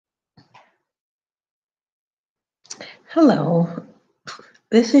Hello,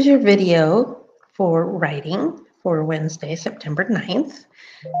 this is your video for writing for Wednesday, September 9th.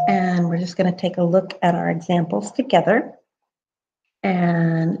 And we're just going to take a look at our examples together.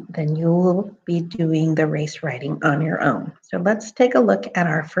 And then you will be doing the race writing on your own. So let's take a look at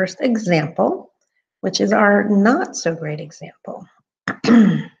our first example, which is our not so great example.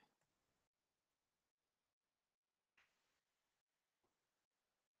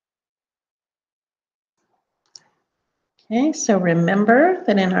 Okay, so remember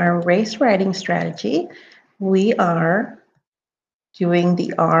that in our race writing strategy, we are doing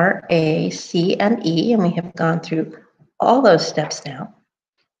the R, A, C, and E, and we have gone through all those steps now.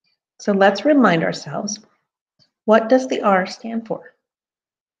 So let's remind ourselves, what does the R stand for?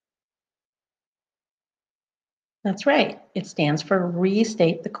 That's right, it stands for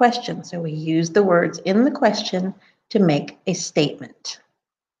restate the question. So we use the words in the question to make a statement.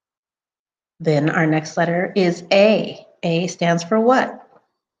 Then our next letter is A. A stands for what?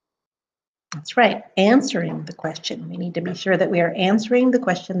 That's right, answering the question. We need to be sure that we are answering the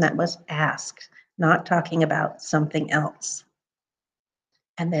question that was asked, not talking about something else.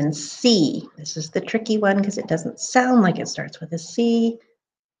 And then C, this is the tricky one because it doesn't sound like it starts with a C.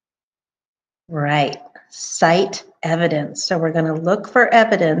 Right, cite evidence. So we're going to look for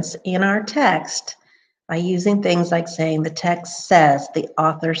evidence in our text by using things like saying the text says, the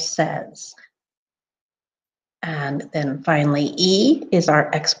author says. And then finally, E is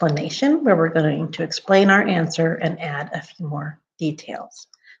our explanation, where we're going to explain our answer and add a few more details.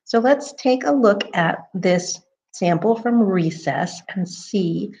 So let's take a look at this sample from Recess and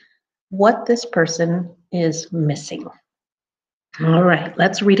see what this person is missing. All right,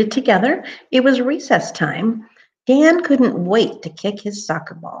 let's read it together. It was recess time. Dan couldn't wait to kick his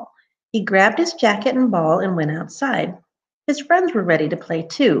soccer ball. He grabbed his jacket and ball and went outside. His friends were ready to play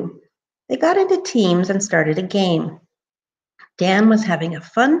too. They got into teams and started a game. Dan was having a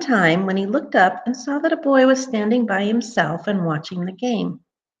fun time when he looked up and saw that a boy was standing by himself and watching the game.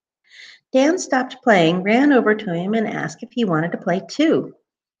 Dan stopped playing, ran over to him, and asked if he wanted to play too.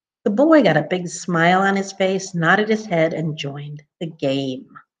 The boy got a big smile on his face, nodded his head, and joined the game.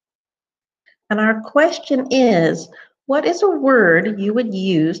 And our question is, what is a word you would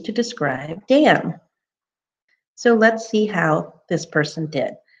use to describe Dan? So let's see how this person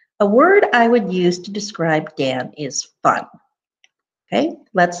did. A word I would use to describe Dan is fun. Okay,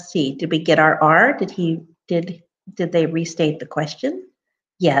 let's see. Did we get our R? Did they restate the question?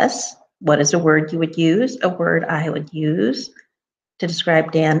 Yes. What is a word you would use? A word I would use to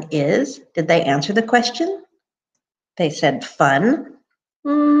describe Dan is. Did they answer the question? They said fun.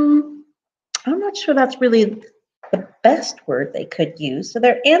 I'm not sure that's really the best word they could use, so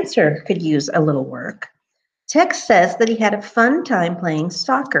their answer could use a little work. Text says that he had a fun time playing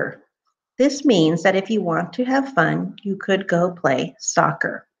soccer. This means that if you want to have fun, you could go play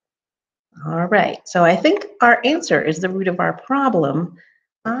soccer. All right, so I think our answer is the root of our problem.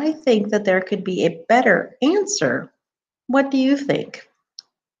 I think that there could be a better answer. What do you think?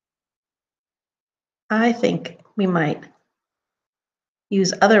 I think we might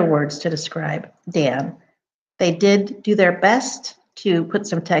use other words to describe Dan. They did do their best to put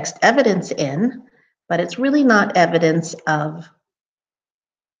some text evidence in, but it's really not evidence of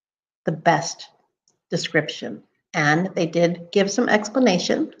the best description. And they did give some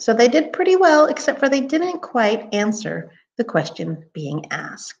explanation. So they did pretty well, except for they didn't quite answer the question being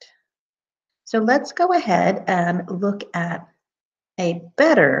asked. So let's go ahead and look at a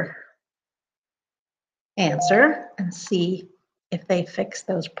better answer and see if they fix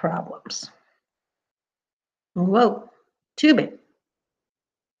those problems. Whoa, too big.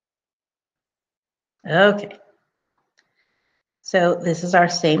 Okay. So this is our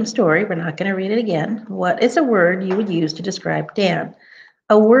same story. We're not going to read it again. What is a word you would use to describe Dan?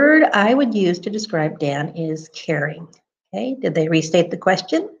 A word I would use to describe Dan is caring. Okay, did they restate the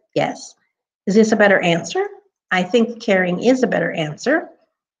question? Yes. Is this a better answer? I think caring is a better answer.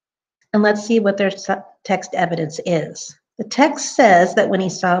 And let's see what their text evidence is. The text says that when he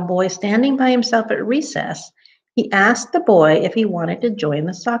saw a boy standing by himself at recess, he asked the boy if he wanted to join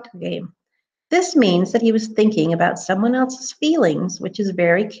the soccer game. This means that he was thinking about someone else's feelings, which is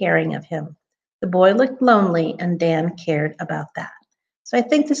very caring of him. The boy looked lonely, and Dan cared about that. So I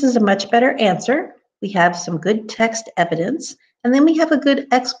think this is a much better answer. We have some good text evidence, and then we have a good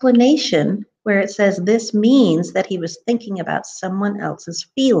explanation where it says this means that he was thinking about someone else's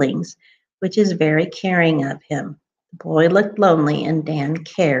feelings, which is very caring of him. The boy looked lonely, and Dan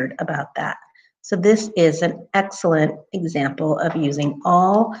cared about that. So this is an excellent example of using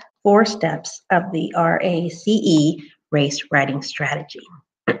all 4 steps of the RACE race writing strategy.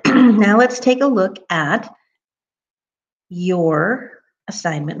 Now let's take a look at your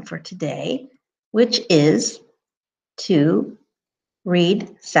assignment for today, which is to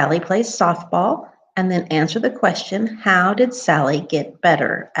read Sally Plays Softball and then answer the question, how did Sally get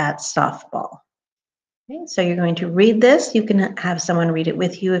better at softball? Okay, so you're going to read this. You can have someone read it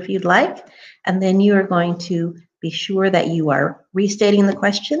with you if you'd like. And then you are going to be sure that you are restating the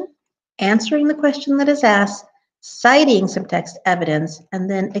question, answering the question that is asked, citing some text evidence, and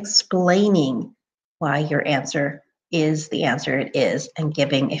then explaining why your answer is the answer it is and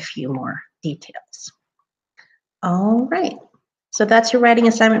giving a few more details. All right. So that's your writing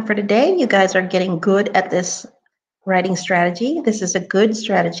assignment for today. You guys are getting good at this writing strategy. This is a good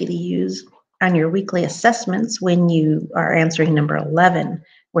strategy to use on your weekly assessments when you are answering number 11,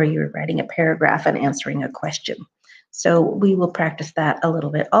 where you're writing a paragraph and answering a question. So we will practice that a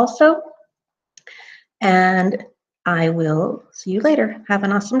little bit also. And I will see you later. Have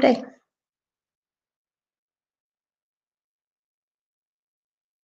an awesome day.